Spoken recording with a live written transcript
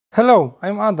Hello,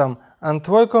 I'm Adam and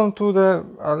welcome to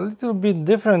a little bit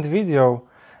different video.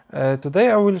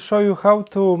 Today I will show you how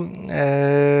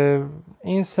to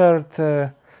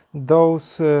insert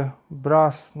those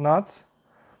brass nuts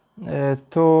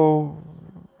to,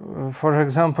 for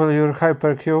example, your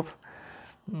hypercube.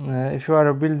 If you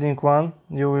are building one,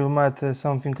 you will meet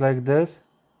something like this,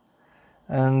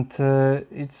 and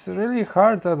it's really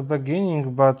hard at the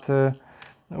beginning, but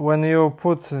when you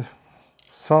put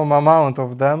some amount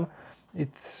of them,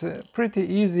 it's pretty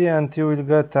easy and you will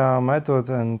get a method.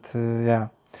 And yeah,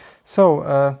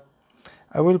 so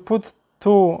I will put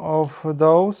two of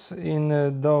those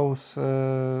in those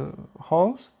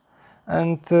holes,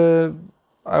 and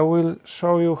I will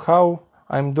show you how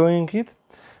I'm doing it.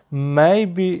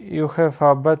 Maybe you have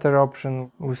a better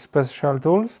option with special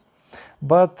tools,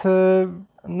 but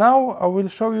now I will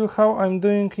show you how I'm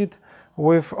doing it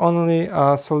with only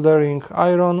a soldering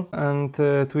iron and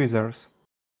tweezers.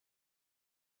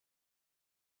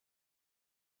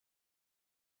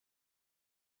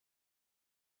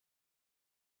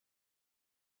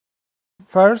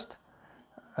 First,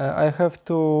 I have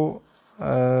to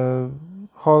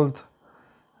hold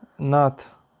nut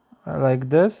like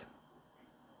this.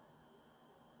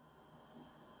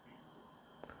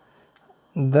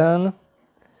 Then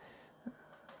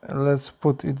let's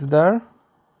put it there.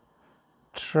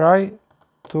 Try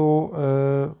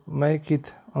to make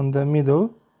it on the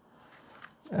middle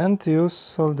and use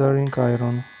soldering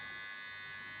iron.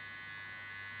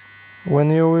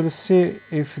 When you will see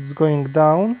if it's going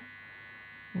down,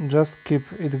 just keep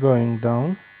it going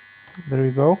down. There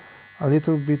we go. A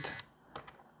little bit.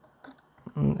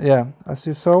 Yeah, as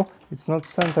you saw, it's not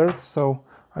centered, so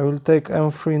I will take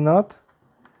M3 nut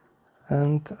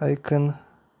and I can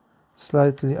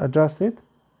slightly adjust it.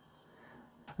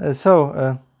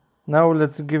 Now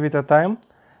let's give it a time.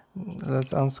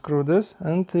 Let's unscrew this,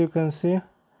 and you can see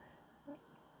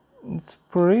it's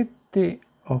pretty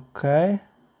okay.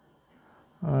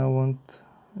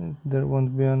 There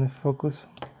won't be any focus,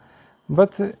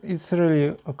 but it's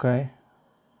really okay.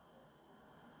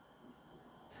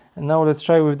 And now let's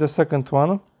try with the second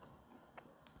one.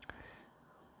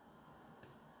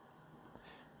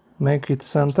 Make it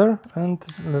center and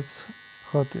let's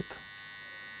hot it.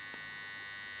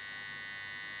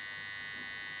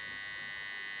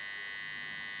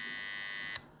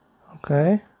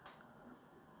 Okay.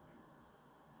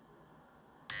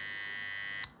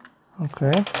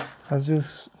 Okay, as you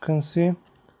can see,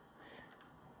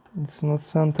 it's not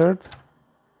centered.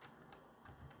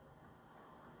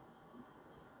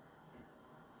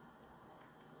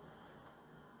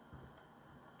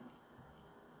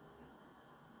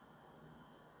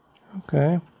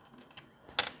 Okay.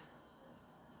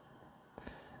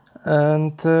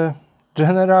 And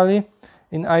generally,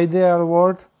 in ideal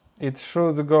world, it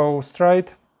should go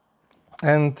straight,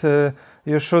 and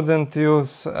you shouldn't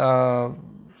use a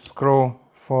screw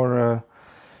for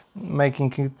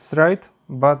making it straight.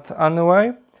 But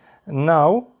anyway,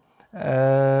 now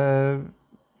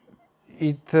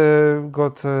it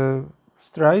got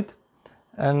straight,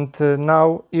 and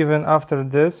now even after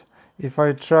this, if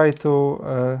I try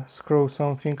to screw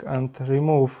something and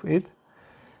remove it,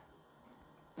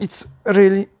 it's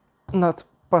really not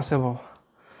possible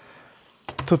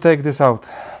to take this out.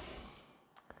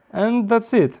 And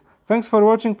that's it. Thanks for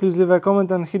watching. Please leave a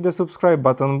comment and hit the subscribe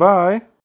button. Bye!